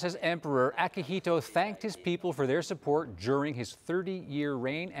final address as emperor, Akihito thanked his people for their support during his 30-year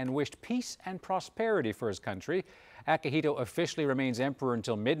reign and wished peace and prosperity for his country. Akihito officially remains emperor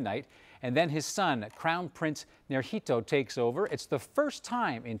until midnight, and then his son, Crown Prince Naruhito, takes over. It's the first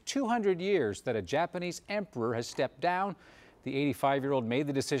time in 200 years that a Japanese emperor has stepped down. The 85-year-old made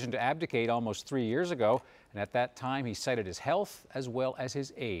the decision to abdicate almost 3 years ago, and at that time he cited his health as well as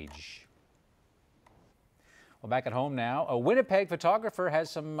his age. Well, back at home now, a Winnipeg photographer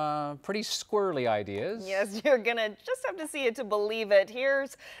has some pretty squirrely ideas. Yes, you're gonna just have to see it to believe it.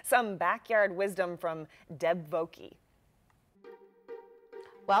 Here's some backyard wisdom from Deb Vokey.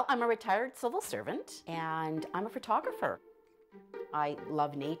 Well, I'm a retired civil servant and I'm a photographer. I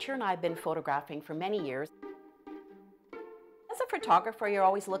love nature and I've been photographing for many years. As a photographer, you're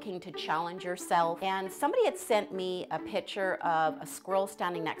always looking to challenge yourself, and somebody had sent me a picture of a squirrel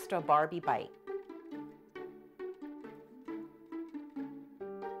standing next to a Barbie bike.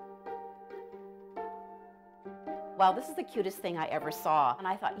 Wow, this is the cutest thing I ever saw. And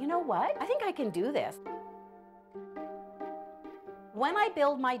I thought, you know what? I think I can do this. When I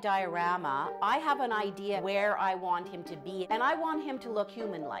build my diorama, I have an idea where I want him to be, and I want him to look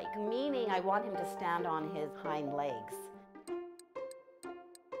human-like, meaning I want him to stand on his hind legs.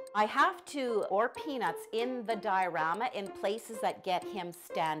 I have to pour peanuts in the diorama in places that get him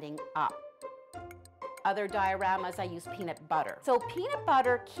standing up. Other dioramas, I use peanut butter. So peanut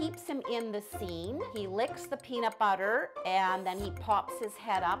butter keeps him in the scene. He licks the peanut butter and then he pops his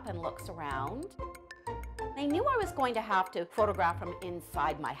head up and looks around. I knew I was going to have to photograph him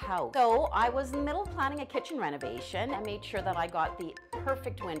inside my house. So I was in the middle of planning a kitchen renovation and made sure that I got the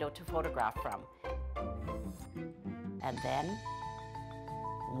perfect window to photograph from. And then,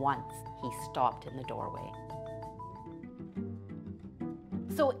 once, he stopped in the doorway.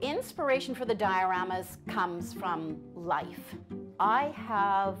 So inspiration for the dioramas comes from life. I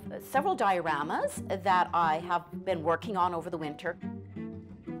have several dioramas that I have been working on over the winter.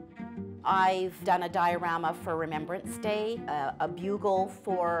 I've done a diorama for Remembrance Day, a bugle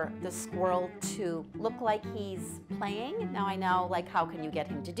for the squirrel to look like he's playing. Now I know, like, how can you get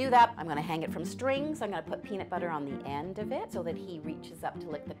him to do that? I'm gonna hang it from strings. I'm gonna put peanut butter on the end of it so that he reaches up to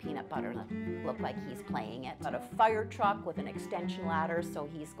lick the peanut butter and look like he's playing it. Got a fire truck with an extension ladder, so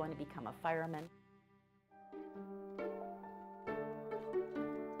he's going to become a fireman.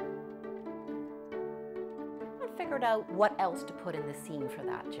 Figured out what else to put in the scene for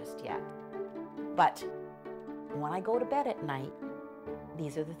that just yet. But when I go to bed at night,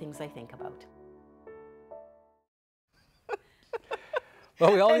 these are the things I think about.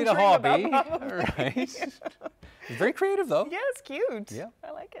 Well, we all need a hobby, right? It's very creative, though. Yeah, it's cute. Yeah.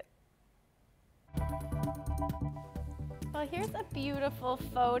 I like it. Well, here's a beautiful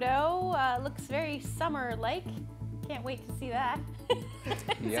photo. Looks very summer-like. Can't wait to see that.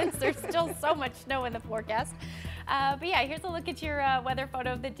 Since there's still so much snow in the forecast. But yeah, here's a look at your weather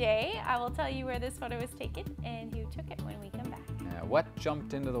photo of the day. I will tell you where this photo was taken and who took it when we come back. Yeah, what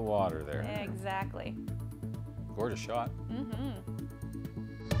jumped into the water there? Exactly. Gorgeous shot. Mm-hmm.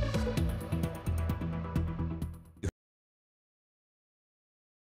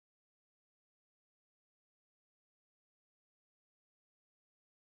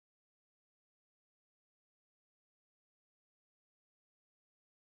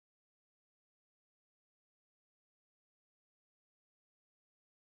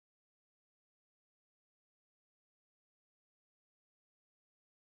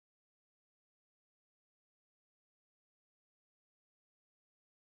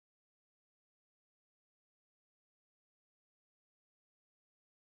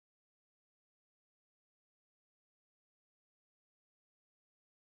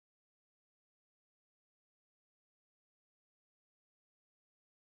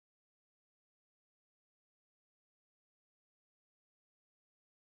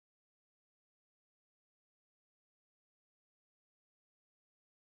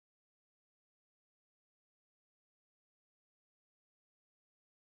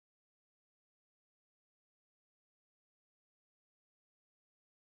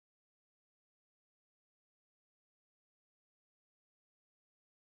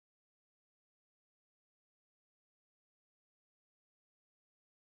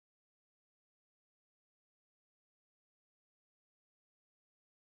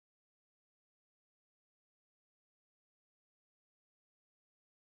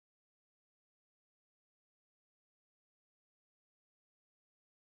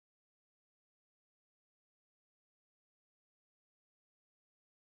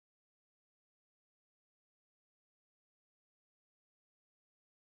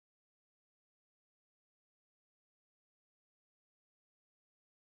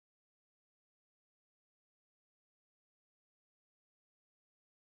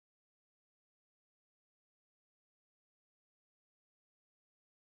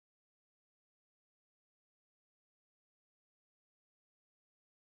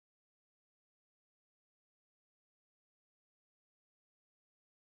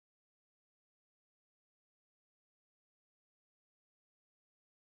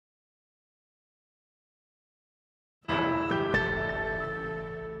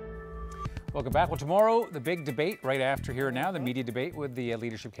 Welcome back. Well, tomorrow, the big debate right after Here and Now, the media debate with the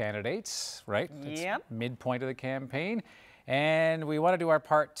leadership candidates, right? Yep. It's midpoint of the campaign. And we want to do our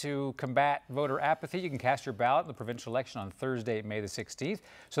part to combat voter apathy. You can cast your ballot in the provincial election on Thursday, May the 16th.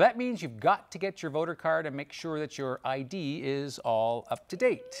 So that means you've got to get your voter card and make sure that your ID is all up to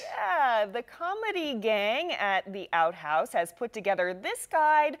date. Yeah, the comedy gang at the Outhouse has put together this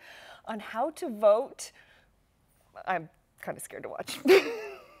guide on how to vote. I'm kind of scared to watch.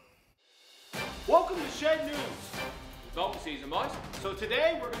 Welcome to Shed News. Voting season, boys. So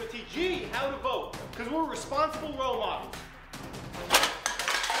today we're going to teach you how to vote, because we're responsible role models.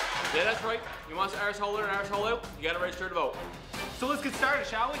 Yeah, that's right. You want to arsehole in and arsehole out, you got to register to vote. So let's get started,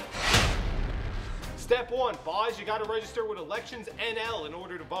 shall we? Step 1, boys, you got to register with Elections NL in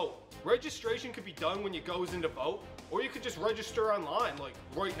order to vote. Registration could be done when you goes in to vote, or you could just register online, like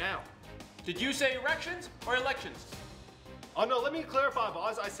right now. Did you say erections or elections? Oh no, let me clarify,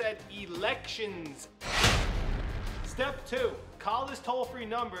 boss. I said elections. Step 2, call this toll-free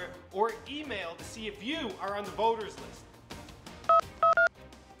number or email to see if you are on the voters list.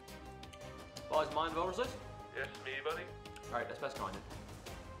 Boys, mind voters list? Yes, me, buddy. Alright, that's best kind.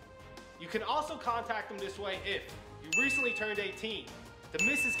 You can also contact them this way if you recently turned 18, the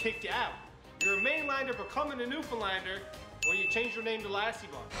missus kicked you out, you're a mainlander becoming a Newfoundlander, or you changed your name to Lassie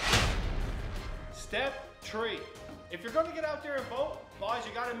Bun. Step 3, if you're going to get out there and vote, boys,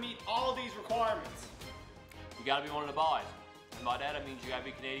 you got to meet all these requirements. You got to be one of the boys. And by that, it means you got to be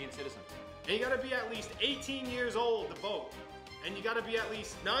a Canadian citizen. And you got to be at least 18 years old to vote. And you got to be at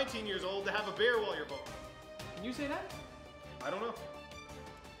least 19 years old to have a beer while you're voting. Can you say that? I don't know.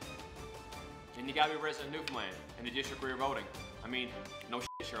 And you got to be a resident of Newfoundland in the district where you're voting. I mean, no shit,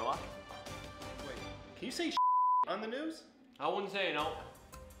 Sherlock. Wait, can you say on the news? I wouldn't say no.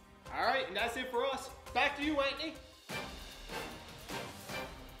 All right, and that's it for us. Back to you, Anthony.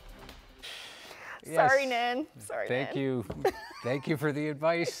 Yes. Sorry, Nan. Sorry, Thank Nan. you. Thank you for the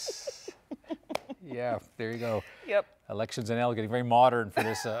advice. Yeah, there you go. Yep. Elections NL getting very modern for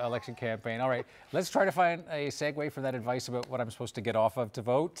this election campaign. All right, let's try to find a segue for that advice about what I'm supposed to get off of to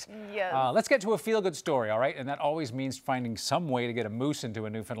vote. Yes. Let's get to a feel-good story, all right? And that always means finding some way to get a moose into a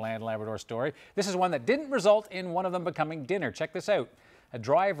Newfoundland and Labrador story. This is one that didn't result in one of them becoming dinner. Check this out. A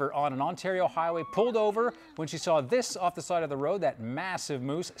driver on an Ontario highway pulled over when she saw this off the side of the road, that massive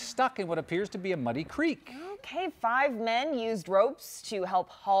moose stuck in what appears to be a muddy creek. Okay, 5 men used ropes to help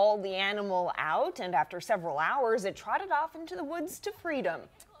haul the animal out, and after several hours, it trotted off into the woods to freedom.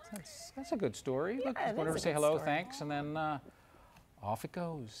 That's a good story. Yeah, Look, it whatever, is a say good hello, story. thanks, and then off it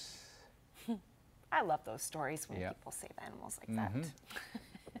goes. I love those stories when Yeah. people save animals like that.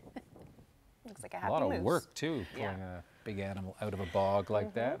 Looks like a happy A lot moose. of work, too, Yeah. pulling a big animal out of a bog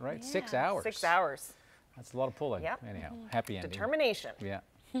like that, right? 6 hours. 6 hours. That's a lot of pulling. Yep. Anyhow, happy ending. Determination. Yeah.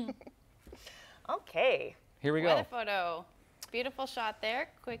 Okay. Here we go. Weather photo. Beautiful shot there.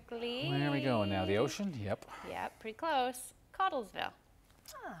 Quickly. There we go. Now the ocean. Yep. Yep, pretty close. Cottlesville.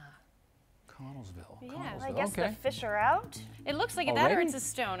 Connellsville. Yeah. I guess the the fish are out. It looks like that, or Already? it's a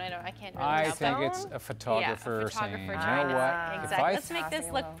stone. I can't really I tell. think it's a photographer, saying, you know trying to- what? Exactly. Let's make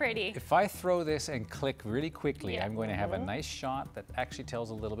this look pretty. If I throw this and click really quickly, Yeah. I'm going to have a nice shot that actually tells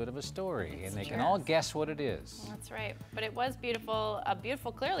a little bit of a story, and they can true. all guess what it is. That's right. But it was beautiful, a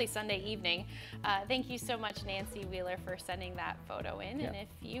beautiful, clearly Sunday evening. Thank you so much, Nancy Wheeler, for sending that photo in. Yeah. And if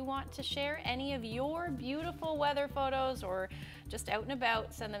you want to share any of your beautiful weather photos or just out and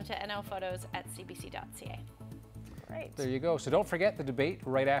about, send them to nlphotos@cbc.ca. Right. There you go. So don't forget the debate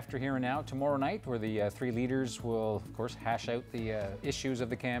right after Here and Now tomorrow night, where the 3 leaders will, of course, hash out the issues of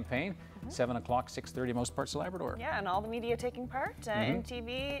the campaign. 7 o'clock, 6:30, most parts of Labrador. Yeah, and all the media taking part,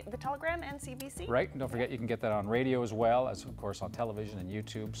 NTV, The Telegram, and CBC. Right, and don't forget you can get that on radio as well as, of course, on television and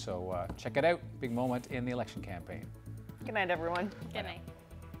YouTube. So check it out. Big moment in the election campaign. Good night, everyone. Good night.